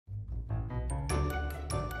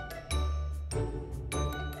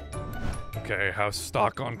Okay, how's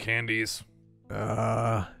stock on candies?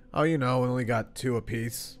 Oh, you know, we only got 2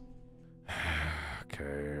 apiece.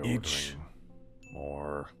 Okay, Each. ordering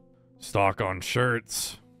more. Stock on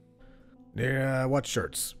shirts. Yeah, what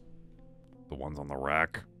shirts? The ones on the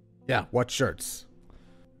rack. Yeah, what shirts?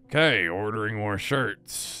 Okay, ordering more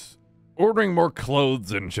shirts. Ordering more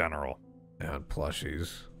clothes in general. And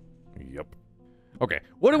plushies. Yep. Okay,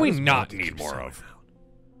 what do How we does not Monty need keep more selling of? out?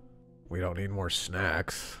 We don't need more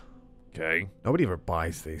snacks. Okay. Nobody ever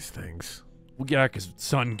buys these things. Well, yeah, because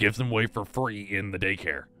son gives them away for free in the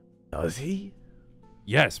daycare. Does he?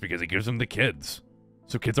 Yes, because he gives them to kids.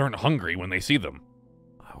 So kids aren't hungry when they see them.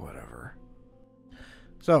 Oh, whatever.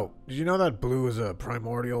 So, did you know that blue is a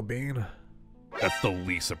primordial being? That's the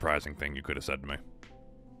least surprising thing you could have said to me.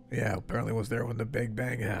 Yeah, apparently was there when the Big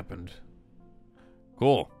Bang happened.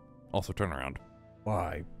 Cool. Also turn around.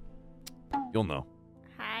 Why? You'll know.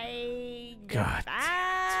 Hi, God.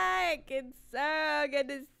 back. It's so good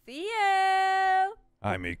to see you.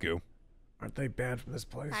 Hi, Miku. Aren't they banned from this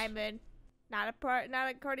place? Hi, Moon. Not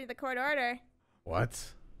according to the court order.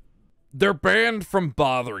 What? They're banned from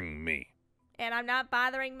bothering me. And I'm not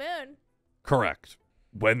bothering Moon. Correct.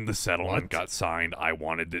 When the settlement What? got signed, I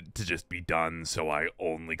wanted it to just be done, so I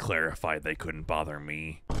only clarified they couldn't bother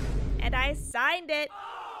me. And I signed it.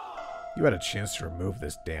 You had a chance to remove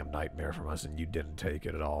this damn nightmare from us and you didn't take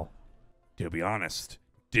it at all. To be honest,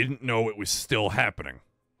 didn't know it was still happening.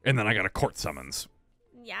 And then I got a court summons.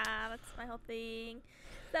 Yeah, that's my whole thing.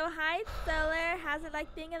 So hi, Solar. How's it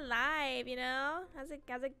like being alive? You know, how's it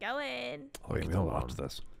going? Oh, leave me Don't alone. watch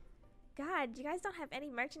this. God, you guys don't have any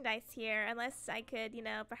merchandise here, unless I could, you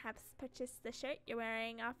know, perhaps purchase the shirt you're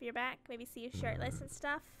wearing off your back. Maybe see you shirtless and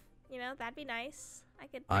stuff. You know, that'd be nice. I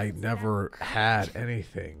consider never that. had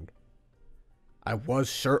anything. I was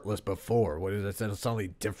shirtless before. What is it? Suddenly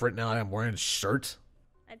different now that I'm wearing a shirt?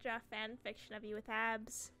 I draw fan fiction of you with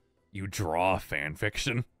abs. You draw fan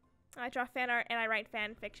fiction? I draw fan art and I write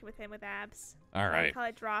fan fiction with him with abs. All I right. call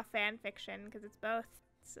it draw fan fiction because it's both.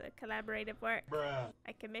 It's a collaborative work.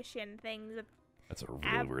 I commission things with. That's a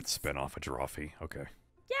really weird abs. spin off of Giraffe. Okay.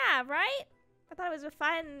 Yeah, right? I thought it was a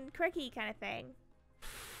fun, quirky kind of thing.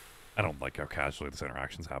 I don't like how casually this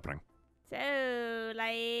interaction's happening. So,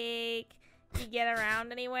 like, you get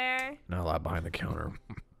around anywhere? Not allowed behind the counter.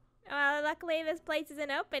 Well, luckily this place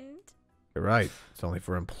isn't opened. You're right. It's only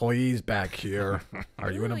for employees back here.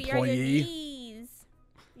 Are you an Ooh, you're employee? your knees.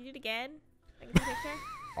 You do it again? I can see a picture?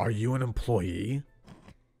 Are you an employee?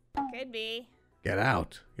 Could be. Get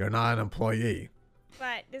out. You're not an employee.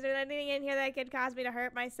 But is there anything in here that could cause me to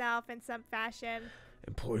hurt myself in some fashion?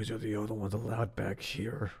 Employees are the only ones allowed back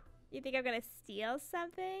here. You think I'm gonna steal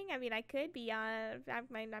something? I mean, I could be on.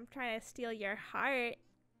 I'm trying to steal your heart.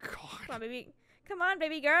 God. Come on, baby. Come on,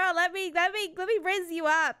 baby girl. Let me raise you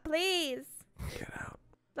up, please. Get out.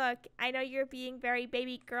 Look, I know you're being very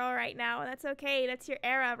baby girl right now, and that's okay. That's your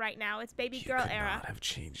era right now. It's baby girl You could era. not have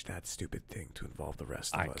changed that stupid thing to involve the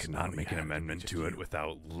rest of I us. could No, not you make an had amendment be to it you.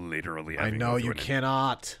 without literally I having know to go you through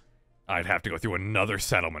cannot. I'd have to go through another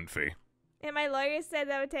settlement fee. And my lawyer said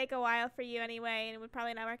that would take a while for you anyway, and it would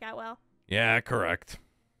probably not work out well. Yeah, correct.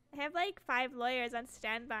 I have like 5 lawyers on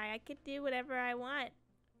standby. I could do whatever I want.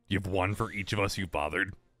 You have one for each of us you've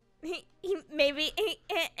bothered. Maybe.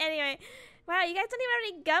 Anyway. Wow, you guys don't even have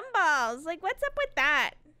any gumballs. Like, what's up with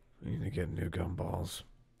that? We need to get new gumballs.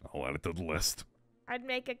 I'll add it to the list. I'd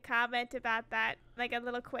make a comment about that, like a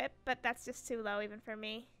little quip, but that's just too low even for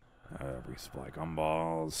me. Resupply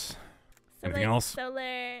gumballs. Solar, Anything else?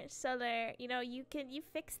 Solar, you know, you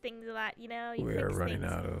fix things a lot, you know? You We fix are running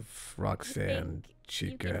things. out of Roxanne, You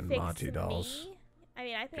Chica, can and fix Monty dolls. me? I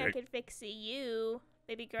mean, I think I Okay. could fix you,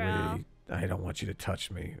 baby girl. I don't want you to touch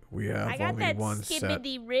me. We have I got only that one set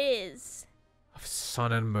skibbity riz. of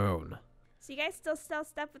sun and moon. So you guys still sell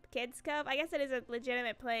stuff with Kids Cove? I guess it is a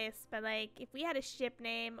legitimate place, but like, if we had a ship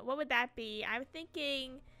name, what would that be? I'm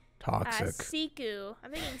thinking Toxic. Siku.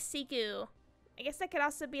 I'm thinking Siku. I guess that could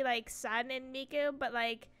also be like Sun and Miku, but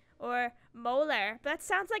like, or Molar. But that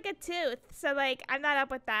sounds like a tooth, so like, I'm not up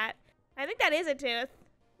with that. I think that is a tooth,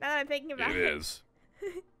 now that I'm thinking about it. It is.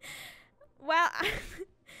 Well,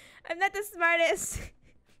 I'm not the smartest,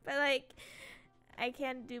 but like, I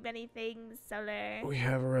can do many things, Solar. We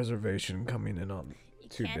have a reservation coming in on You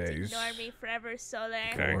 2 can't days. ignore me forever, Solar.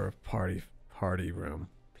 Okay. For a party room.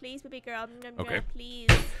 Please, baby girl. Okay. Please.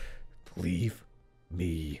 Leave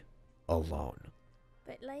me alone.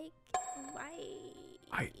 But like, why?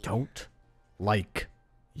 I don't like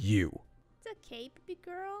you. It's okay, baby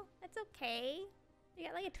girl. That's okay. You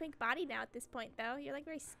got like a twink body now at this point, though. You're like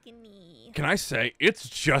very skinny. Can I say, it's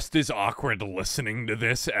just as awkward listening to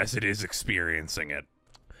this as it is experiencing it.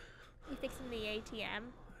 You fixing the ATM?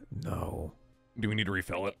 No. Do we need to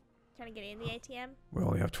refill it? Trying to get in the ATM? We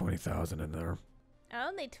only have 20,000 in there.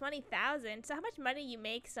 Only 20,000. So how much money you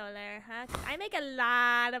make, Solar? Huh? 'Cause I make a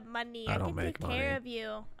lot of money. I don't can make take care money. of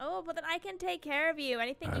you. Oh, well then I can take care of you.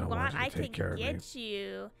 Anything I you don't want, want you to I take can care of me. get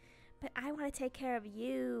you. But I want to take care of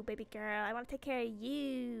you, baby girl. I want to take care of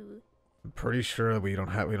you. I'm pretty sure we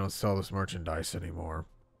don't sell this merchandise anymore.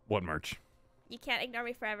 What merch? You can't ignore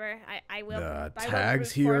me forever. I will. The I will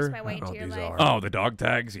tags brute force here? my way I don't into know your what these life. are. Oh, the dog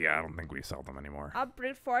tags? Yeah, I don't think we sell them anymore. I'll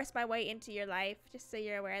brute force my way into your life, just so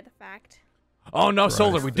you're aware of the fact. Oh, no, Christ.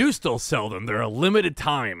 Solar, we do still sell them. They're a limited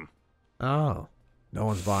time. Oh. No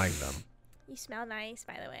one's buying them. You smell nice,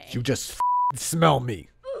 by the way. You just smell me.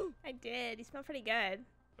 I did. You smell pretty good.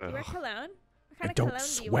 Do you wear Ugh, cologne? What I kind of don't cologne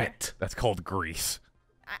do you wear? sweat. that's called grease.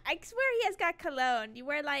 I swear he has got cologne. You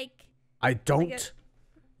wear like... I don't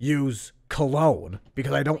use cologne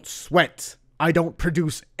because I don't sweat. I don't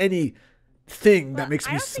produce anything that makes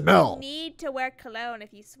me smell. I don't think you need to wear cologne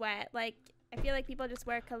if you sweat. Like, I feel like people just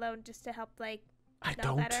wear cologne just to help, like, I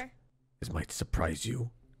smell don't. better. This might surprise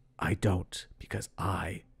you. I don't because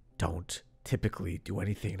I don't typically do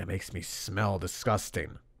anything that makes me smell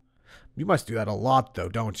disgusting. You must do that a lot though,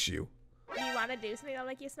 don't you? You want to do something that'll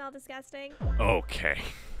make you smell disgusting? Okay.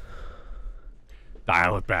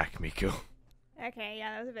 Dial it back, Miku. Okay,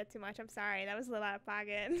 yeah, that was a bit too much. I'm sorry. That was a little out of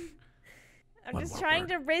pocket. I'm One just more trying word.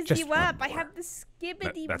 to rizz Just you one up. I more. have the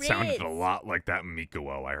skibbity That rizz. sounded a lot like that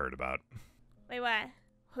Mikuo I heard about. Wait, what?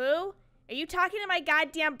 Who? Are you talking to my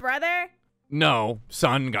goddamn brother? No,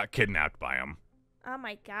 son got kidnapped by him. Oh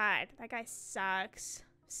my god, that guy sucks.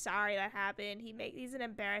 Sorry that happened. He's an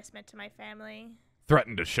embarrassment to my family.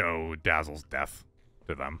 Threatened to show Dazzle's death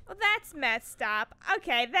to them. Well, that's messed up.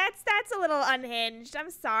 Okay, that's a little unhinged.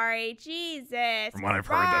 I'm sorry. Jesus. From what I've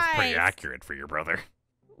heard, that's pretty Christ. accurate for your brother.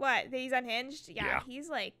 What? That he's unhinged? Yeah, Yeah. he's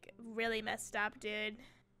like really messed up, dude.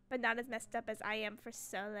 But not as messed up as I am for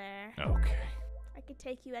Solar. Okay. I could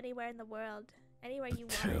take you anywhere in the world. Anywhere you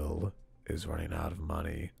want. Till is running out of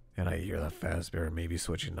money, and I hear that Fazbear may be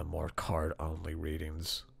switching to more card-only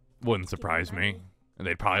readings. Wouldn't surprise me. money. And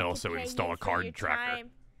they'd probably I could also pay install you a for card your tracker. time.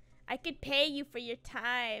 I could pay you for your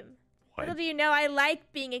time. What? Little do you know, I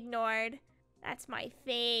like being ignored. That's my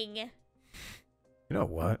thing. You know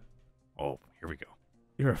what? Oh, here we go.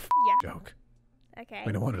 You're a Yeah. joke. Okay. I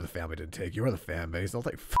mean, no wonder the family didn't take you or the fan base. They'll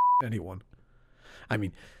take anyone. I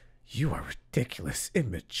mean, you are ridiculous,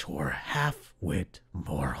 immature, half-wit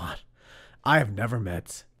moron. I have never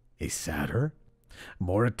met a sadder,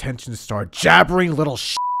 more attention-starved, jabbering little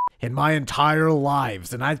in my entire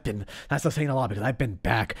lives. And that's not saying a lot because I've been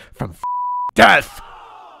back from death.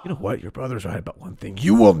 You know what? Your brother's right about one thing.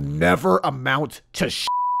 You will never amount to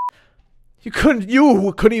You couldn't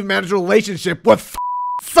even manage a relationship with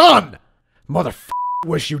son.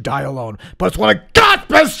 Wish you die alone. But it's one of God's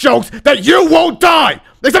best jokes that you won't die.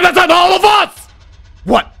 Except that's not all of us.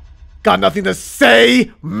 What? Got nothing to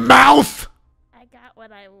say, mouth? I got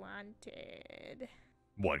what I wanted.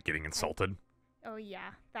 What, getting insulted? Oh yeah,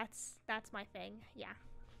 that's my thing. Yeah.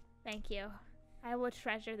 Thank you. I will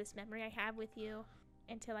treasure this memory I have with you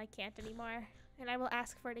until I can't anymore. And I will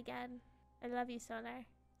ask for it again. I love you, Solar.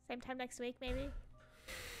 Same time next week, maybe?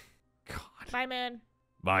 God. Bye, Moon.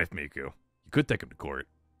 Bye, Miku. You could take him to court.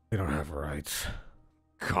 They don't have rights.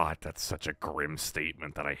 God, that's such a grim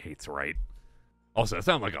statement that I hate's right. Also, it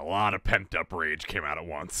sounded like a lot of pent-up rage came out at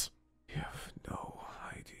once. You have no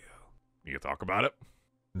idea. You can talk about it?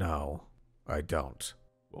 No, I don't.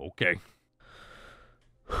 Okay.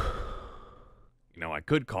 You know, I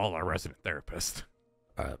could call our resident therapist.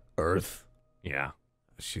 Earth? Yeah,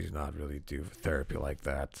 She's not really due for therapy like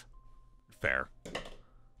that. fair.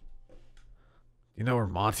 You know where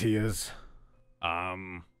Monty is?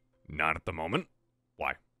 Not at the moment.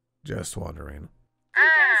 Why? Just wondering.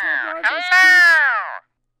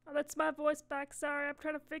 Oh, that's my voice back. Sorry, I'm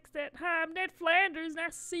trying to fix that. Hi, I'm Ned Flanders.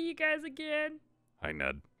 Nice to see you guys again. Hi,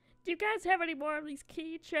 Ned. Do you guys have any more of these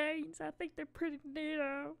keychains? I think they're pretty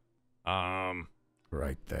neato.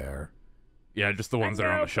 Right there. Yeah, just the ones that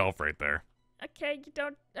are on know. the shelf right there. Okay, you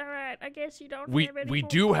don't. Alright, I guess you don't We have any we more.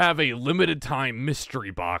 do have a limited time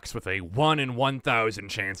mystery box with a 1 in 1,000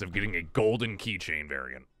 chance of getting a golden keychain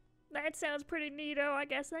variant. That sounds pretty neato. I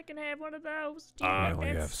guess I can have one of those. Do you I think only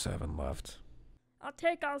have that's- 7 left. I'll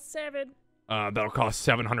take all 7. That'll cost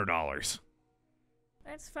 $700.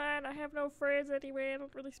 That's fine. I have no friends anyway. I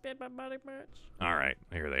don't really spend my money much. All right,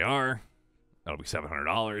 here they are. That'll be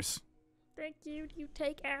 $700. Thank you. Do you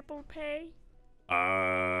take Apple Pay?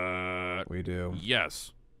 We do.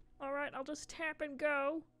 Yes. Alright, I'll just tap and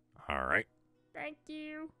go. All right. Thank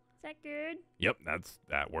you. Is that good? Yep,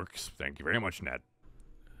 that works. Thank you very much, Ned.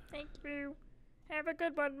 Thank you. Have a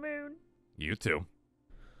good one, Moon. You too.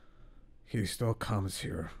 He still comes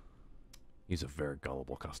here. He's a very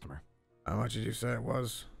gullible customer. How much did you say it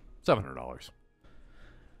was? $700.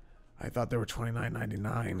 I thought they were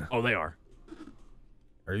 $29.99. Oh, they are.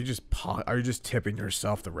 Are you just tipping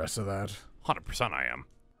yourself the rest of that? 100% I am.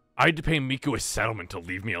 I had to pay Miku a settlement to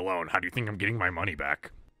leave me alone. How do you think I'm getting my money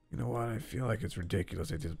back? You know what? I feel like it's ridiculous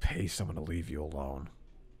to just pay someone to leave you alone.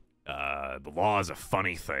 The law is a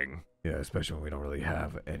funny thing. Yeah, especially when we don't really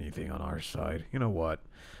have anything on our side. You know what?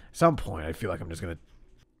 At some point, I feel like I'm just gonna...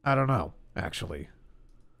 I don't know, actually.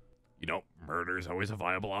 You know, murder is always a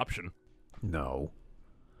viable option. No.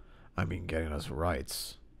 I mean, getting us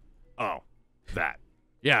rights. Oh, that.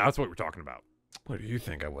 Yeah, that's what we're talking about. What do you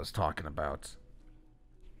think I was talking about?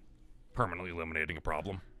 Permanently eliminating a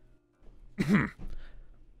problem.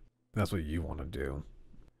 That's what you want to do.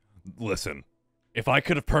 Listen, if I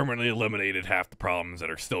could have permanently eliminated half the problems that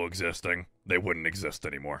are still existing, they wouldn't exist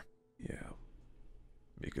anymore. Yeah.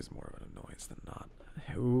 Miku's more of an annoyance than not.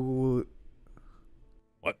 Who...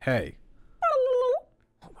 What? Hey.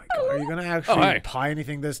 Oh my god, are you gonna actually hey. buy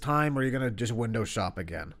anything this time, or are you gonna just window shop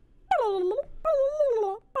again?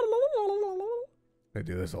 They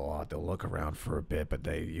do this a lot. They'll look around for a bit, but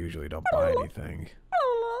they usually don't buy anything.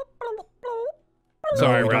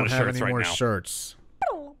 Sorry, no, we're we out don't of have shirts any right more now. shirts.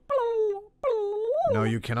 No,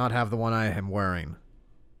 you cannot have the one I am wearing.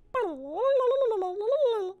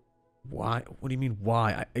 Why? What do you mean,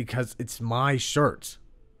 why? Because it's my shirt.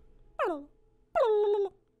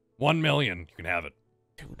 1 million. You can have it.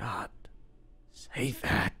 Do not say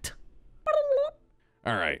that.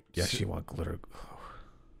 All right. Yes, you want glitter.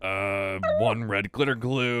 One red glitter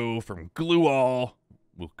glue from Glue All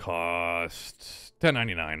will cost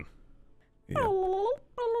 $10.99. Yeah.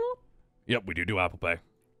 Yep, we do Apple Pay.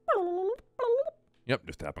 Yep,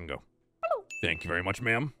 just tap and go. Thank you very much,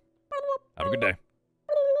 ma'am. Have a good day.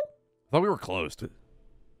 I thought we were closed.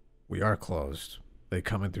 We are closed. They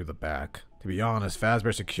come in through the back. To be honest,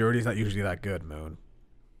 Fazbear security's not usually that good, Moon.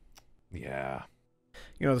 Yeah.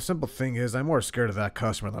 You know, the simple thing is, I'm more scared of that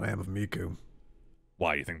customer than I am of Miku.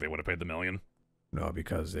 Why, you think they would have paid the $1 million? No,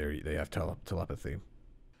 because they have telepathy.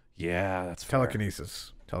 Yeah, that's fair.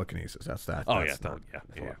 Telekinesis. Telekinesis. That's that. Oh, that's yeah.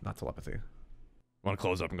 Yeah. Not telepathy. Want to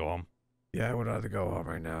close up and go home? Yeah, I would rather go home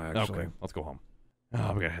right now, actually. Okay, let's go home.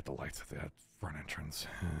 Oh, we gotta hit the lights at that front entrance.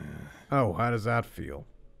 Oh, how does that feel?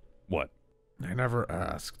 What? I never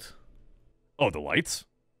asked. Oh, the lights?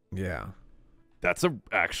 Yeah. That's a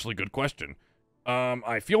actually good question.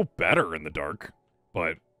 I feel better in the dark,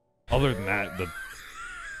 but other than that, the...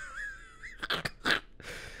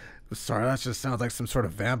 Sorry, that just sounds like some sort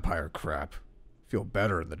of vampire crap. Feel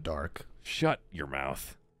better in the dark. Shut your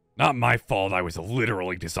mouth. Not my fault I was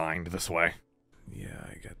literally designed this way. Yeah,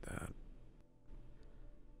 I get that.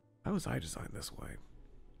 How was I designed this way?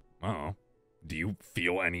 Oh. Do you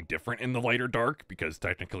feel any different in the light or dark? Because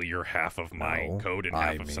technically you're half of my No, code and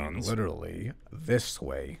I half of mean, Sun's. literally, this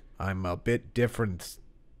way. I'm a bit different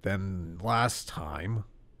than last time.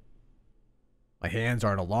 My hands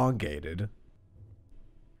aren't elongated.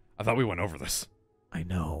 I thought we went over this. I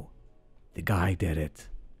know. The guy did it.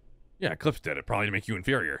 Yeah, Eclipse did it, probably to make you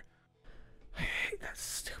inferior. I hate that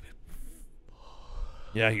stupid...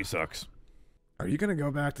 Yeah, he sucks. Are you gonna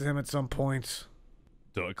go back to him at some point?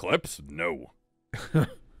 To Eclipse? No.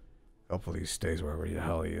 Hopefully he stays wherever the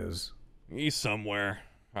hell he is. He's somewhere.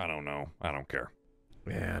 I don't know. I don't care.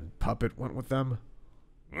 And Puppet went with them?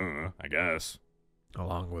 I guess.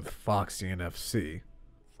 Along with Foxy and FC.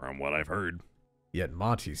 From what I've heard. Yet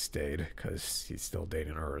Monty stayed, because he's still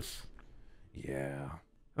dating Earth. Yeah.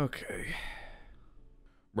 Okay.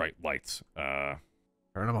 Right, lights. Turn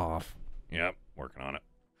them off. Yep, working on it.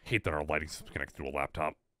 Hate that our lighting system's connected to a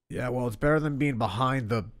laptop. Yeah, well, it's better than being behind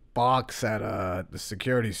the box at the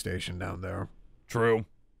security station down there. True.